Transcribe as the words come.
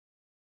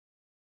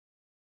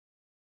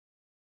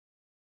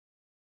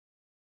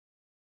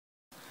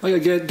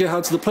Okay,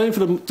 Gerhard, so the plan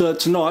for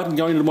tonight and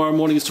going into tomorrow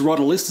morning is to write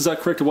a list, is that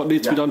correct, of what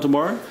needs to be done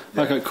tomorrow?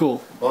 Yeah. Okay,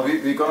 cool. Well,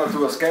 we're going to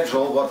do a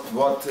schedule,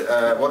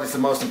 what is the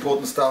most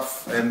important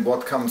stuff and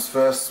what comes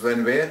first,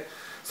 when, where.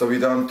 So we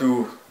don't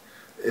do...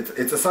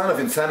 It's a sign of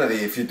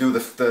insanity if you do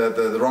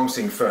the wrong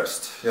thing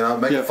first. You know,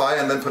 make a fire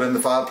and then put it in the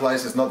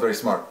fireplace. It's not very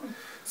smart.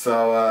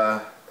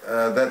 So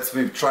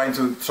we're trying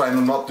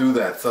to not do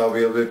that. So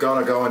we're going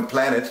to go and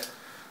plan it,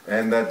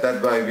 and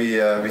that way we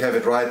have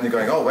it right. And you're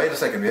going, oh wait a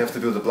second, we have to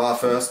do the blah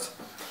first.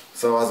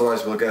 So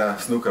otherwise we'll get a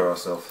snooker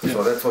ourselves. Yeah.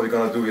 So that's what we're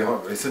going to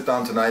do. We sit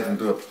down tonight and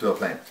do a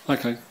plan.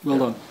 Okay, well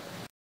done.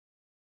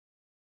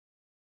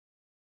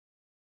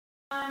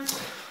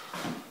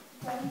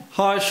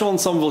 Hi, Sean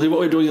Somerville here. What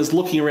we're doing is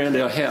looking around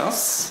our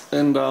house,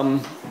 and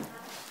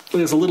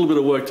there's a little bit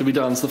of work to be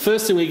done. So the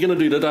first thing we're going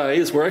to do today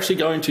is we're actually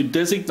going to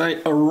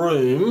designate a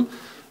room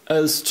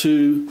as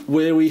to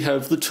where we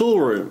have the tool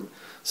room.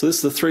 So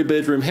this is a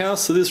 3-bedroom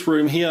house, so this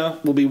room here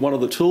will be one of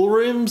the tool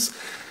rooms.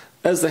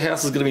 As the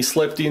house is going to be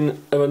slept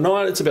in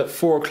overnight, it's about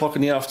 4 o'clock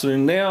in the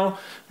afternoon now,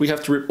 we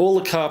have to rip all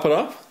the carpet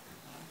up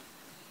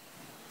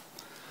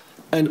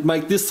and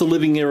make this the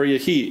living area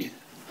here.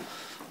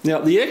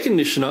 Now the air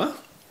conditioner,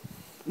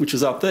 which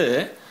is up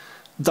there,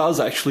 does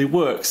actually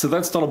work, so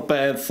that's not a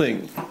bad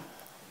thing.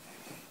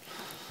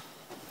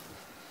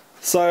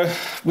 So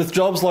with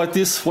jobs like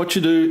this, what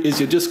you do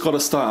is you just got to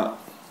start.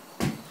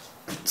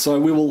 So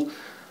we will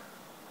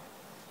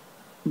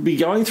be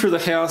going through the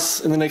house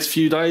in the next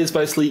few days,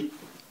 basically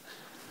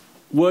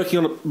working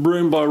on it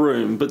room by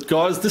room. But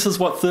guys, this is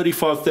what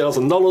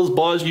 $35,000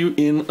 buys you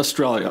in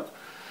Australia.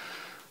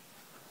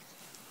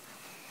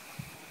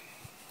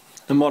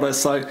 And what I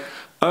say,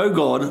 oh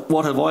God,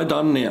 what have I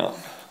done now?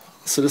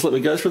 So just let me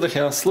go through the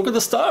house. Look at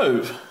the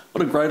stove.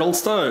 What a great old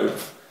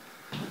stove.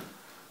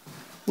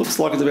 Looks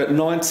like it's about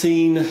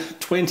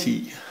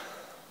 1920.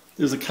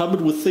 There's a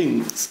cupboard with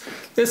things.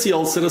 There's the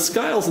old set of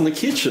scales in the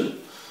kitchen.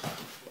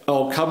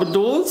 Old cupboard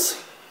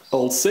doors,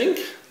 old sink.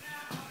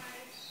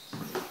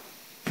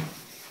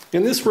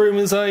 And this room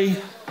is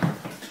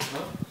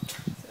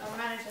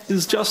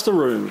just a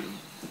room.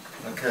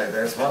 Okay,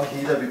 there's one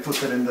heater. We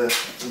put it in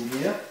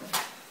here.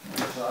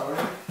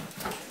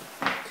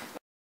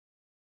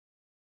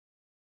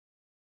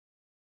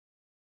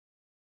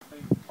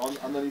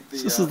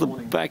 This is the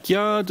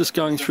backyard, just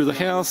going through the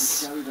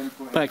house,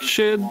 back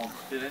shed,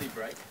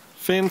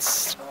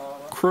 fence,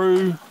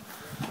 crew,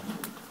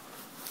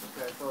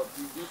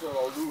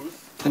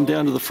 and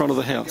down to the front of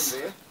the house.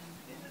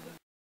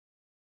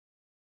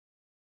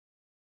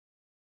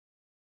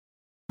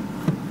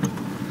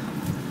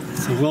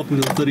 So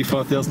welcome to the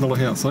 $35,000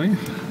 house, eh?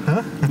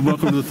 Huh?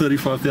 Welcome to the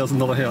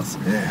 $35,000 house.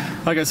 Yeah.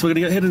 Okay, so we're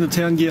going to head into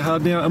town,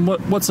 Gerhard, now. And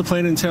what's the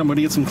plan in town? We're going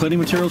to get some cleaning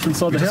materials from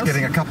inside the house? Just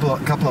getting a couple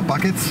of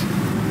buckets.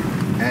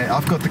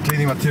 I've got the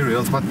cleaning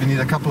materials, but we need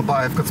a couple of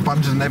I've got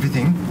sponges and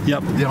everything.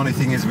 Yep. The only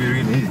thing is we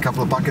really need a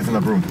couple of buckets and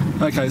a broom.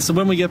 Okay, so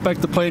when we get back,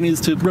 the plan is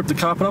to rip the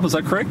carpet up, is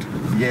that correct?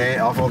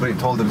 Yeah, I've already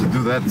told them to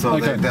do that, so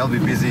they'll be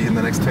busy in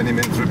the next 20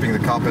 minutes ripping the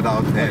carpet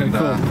out. And,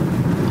 cool.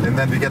 And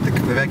then we get the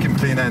vacuum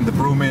cleaner and the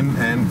broom in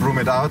and broom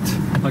it out.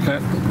 Okay.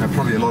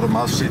 Probably a lot of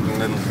mouse shit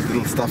and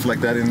little stuff like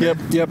that in there.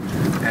 Yep.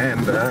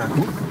 And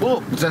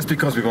well, just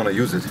because we want to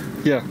use it.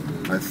 Yeah.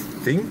 I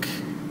think.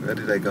 Where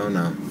did I go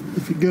now?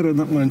 If you go to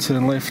that one,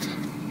 turn left.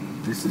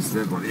 This is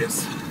that one,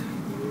 yes.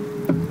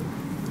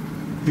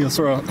 Yeah,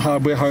 sorry,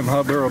 home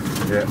hardware, or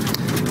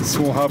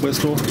small hardware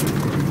store.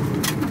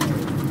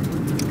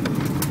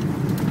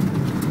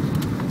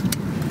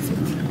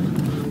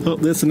 Oh,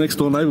 there's the next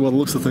door neighbour by the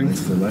looks of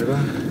things. That's the neighbour.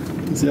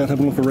 He's out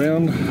having a look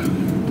around.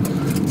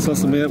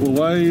 Suss them out, we'll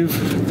wave.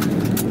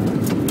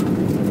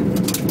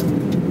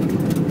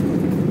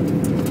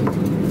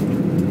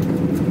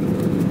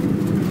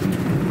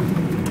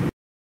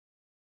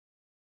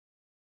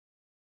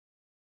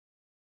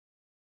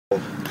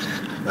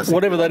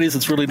 Whatever that is,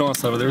 it's really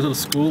nice over there. Is it a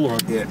school or?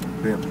 Yeah,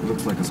 it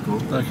looks like a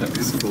school. Okay.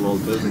 Beautiful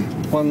old building.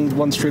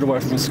 One street away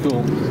from the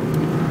school.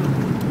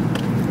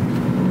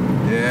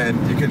 Yeah,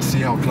 and you can see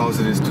how close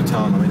it is to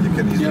town. I mean, you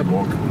can easily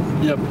walk.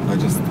 Yep.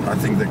 I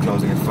think they're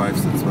closing at 5,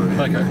 so that's why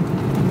we're here.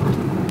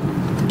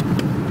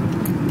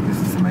 This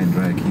is the main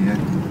drag here.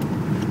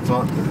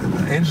 So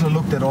Angela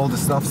looked at all the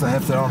stuff. They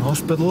have their own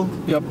hospital.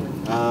 Yep.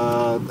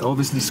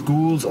 Obviously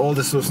schools, all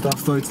this sort of stuff.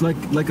 So it's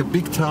like a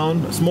big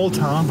town, a small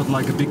town, but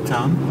like a big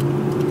town.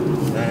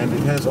 And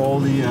it has all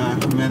the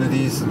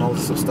amenities and all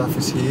this sort of stuff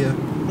is here,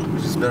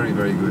 which is very,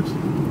 very good.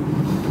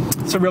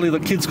 So really the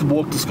kids could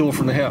walk to school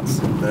from the house?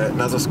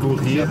 Another school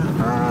here.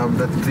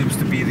 That seems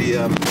to be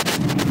the...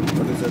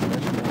 what is that?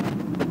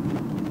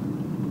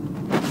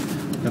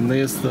 And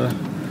there's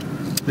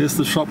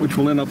the shop which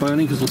we'll end up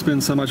owning because we'll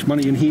spend so much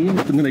money in here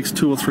in the next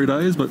 2 or 3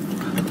 days, but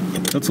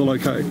that's all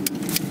okay.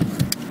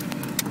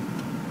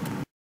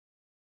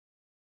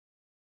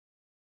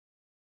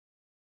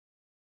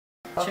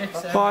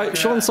 Hi,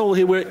 Sean Soul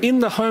here. We're in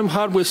the home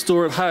hardware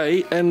store at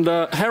Hay, and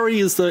Harry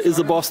is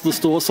the boss of the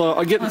store. So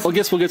I guess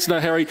we'll get to know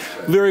Harry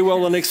very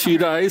well the next few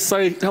days.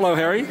 Say hello,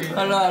 Harry.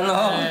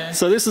 Hello.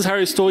 So this is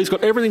Harry's store. He's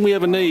got everything we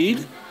ever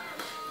need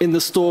in the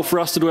store for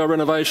us to do our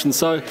renovation.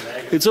 So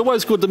it's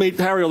always good to meet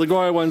Harry, or the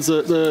guy who owns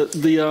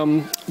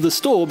the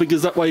store,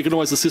 because that way you can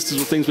always assist us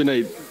with things we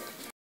need.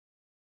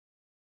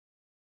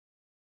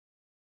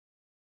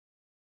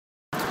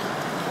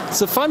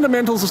 So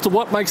fundamentals as to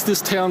what makes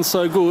this town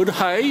so good.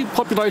 Hey,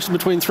 population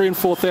between 3,000 and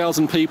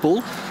 4,000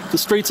 people. The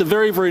streets are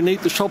very, very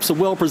neat. The shops are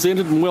well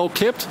presented and well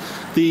kept.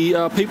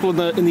 The people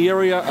in the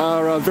area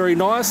are very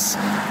nice.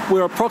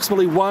 We're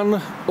approximately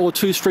 1 or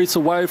 2 streets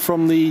away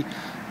from the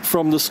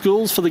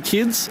schools for the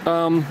kids.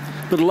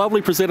 But a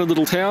lovely presented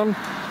little town.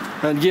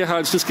 And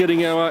Gerhard's just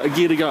getting our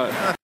gear to go.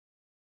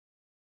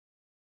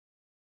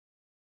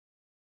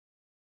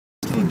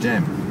 Little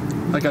gem.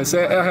 Okay,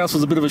 so our house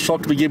was a bit of a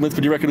shock to begin with,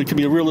 but you reckon it can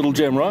be a real little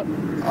gem, right?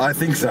 I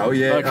think so,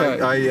 yeah.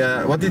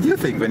 Okay. What did you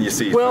think when you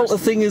see it Well, first? the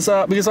thing is,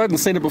 because I hadn't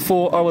seen it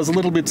before, I was a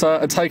little bit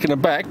taken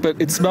aback,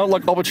 but it smelled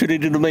like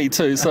opportunity to me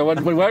too. So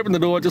when we opened the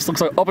door, it just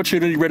looks like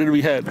opportunity ready to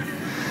be had.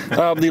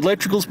 The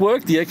electricals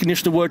worked, the air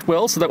conditioner worked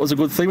well, so that was a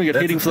good thing. We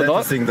get heating for the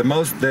night. That's the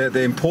thing.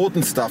 The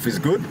important stuff is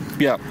good.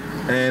 Yeah.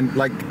 And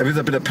like with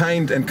a bit of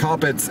paint and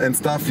carpets and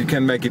stuff, you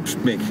can make it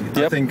smink.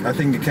 Yep. I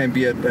think it can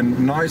be a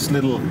nice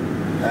little.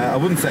 I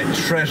wouldn't say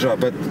treasure,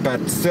 but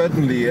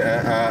certainly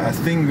a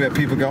thing where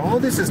people go, oh,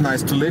 this is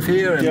nice to live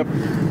here, and, Yep.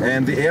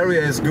 and the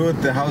area is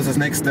good. The houses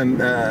next to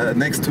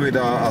it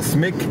are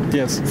smick.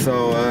 Yes.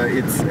 So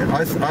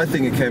I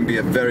think it can be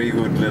a very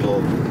good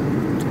little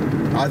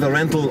either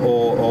rental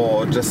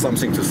or just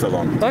something to sell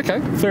on. Okay,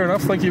 fair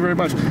enough. Thank you very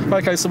much.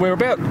 Okay, so we're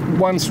about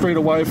 1 street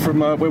away from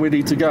where we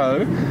need to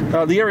go.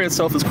 The area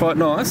itself is quite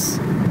nice.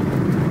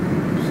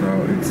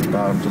 So it's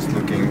about.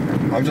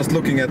 I'm just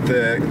looking at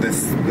the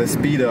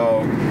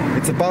speedo.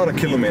 It's about 1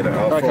 kilometer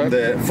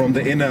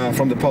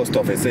from the post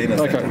office, the inner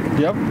Okay.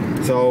 center. Yep.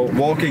 So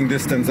walking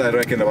distance, I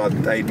reckon about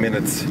 8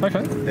 minutes.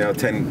 Okay.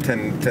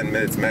 10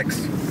 minutes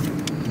max.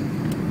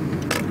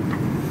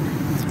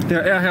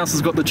 Now, our house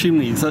has got the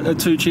chimneys,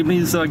 2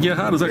 chimneys,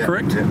 Gerhard, is that Yeah,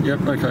 correct? yeah.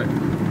 Yep, okay.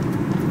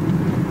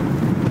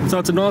 So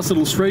it's a nice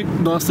little street,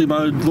 nicely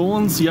mowed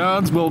lawns,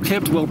 yards, well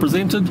kept, well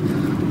presented.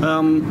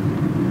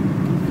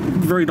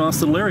 Very nice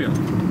little area.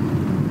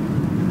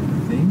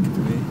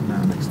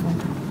 Next one.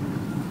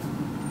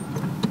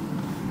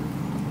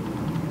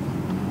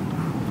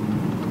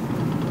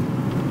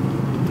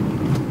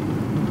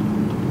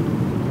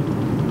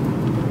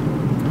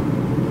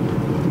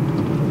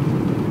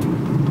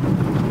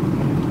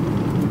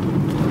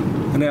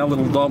 And our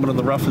little diamond in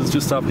the rough is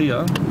just up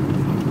here.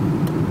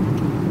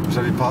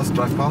 Shall we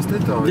drive past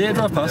it? Or Yeah,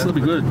 drive past it, that'd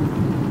be good.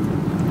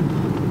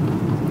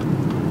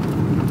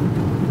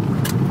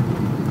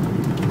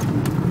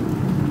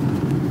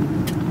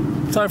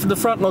 So from the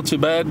front, not too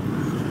bad.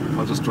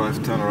 I'll just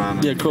turn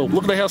around. Yeah, cool.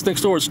 Look at the house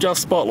next door, it's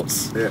just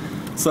spotless. Yeah.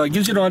 So it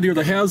gives you an idea of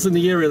the houses in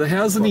the area. The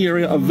houses in the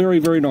area are very,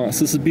 very nice.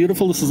 This is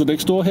beautiful. This is the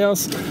next door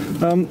house.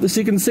 So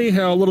you can see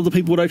how a lot of the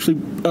people would actually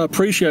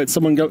appreciate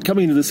someone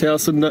coming into this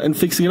house and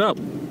fixing it up.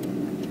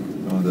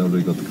 Oh, they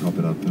already got the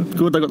carpet out. Perfect.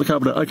 Good, they got the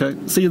carpet out. Okay,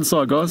 see you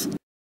inside, guys.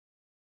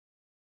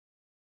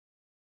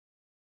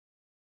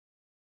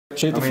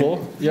 Sheet the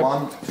floor. Yep.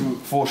 1, 2,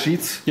 4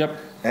 sheets. Yep.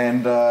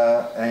 And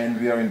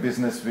we are in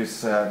business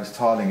with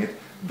tiling it.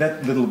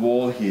 That little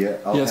wall here,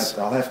 I'll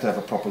have to have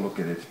a proper look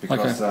at it,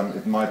 because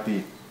it might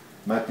be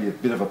a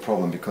bit of a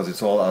problem because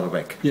it's all out of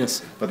whack.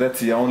 Yes. But that's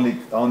the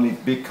only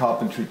big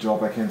carpentry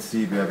job I can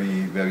see where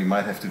we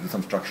might have to do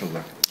some structural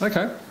work.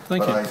 Okay,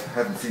 thank you. But I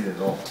haven't seen it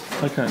at all.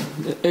 Okay.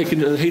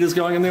 The heater's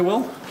going in there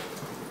well?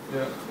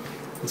 Yeah.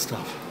 Good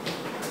stuff.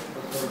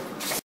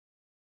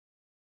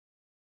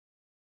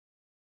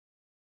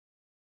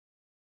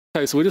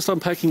 Okay, so we're just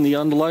unpacking the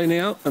underlay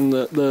now, and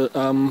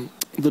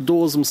the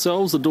doors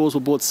themselves. The doors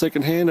were bought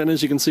second-hand, and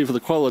as you can see for the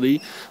quality,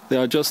 they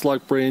are just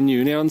like brand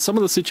new. Now, in some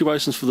of the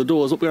situations for the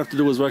doors, what we have to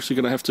do is we're actually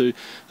going to have to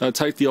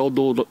take the old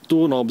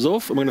door knobs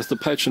off, and we're going to have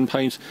to patch and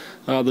paint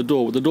the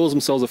door. But the doors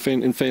themselves are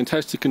in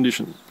fantastic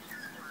condition.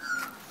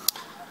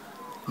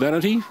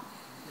 Vanity.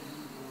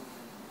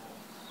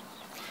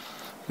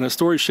 And our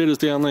storage shed is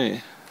down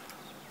there.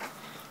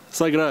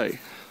 Say good day.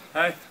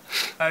 Hey,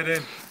 how you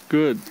doing?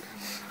 Good.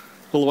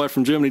 All the way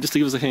from Germany just to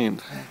give us a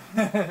hand.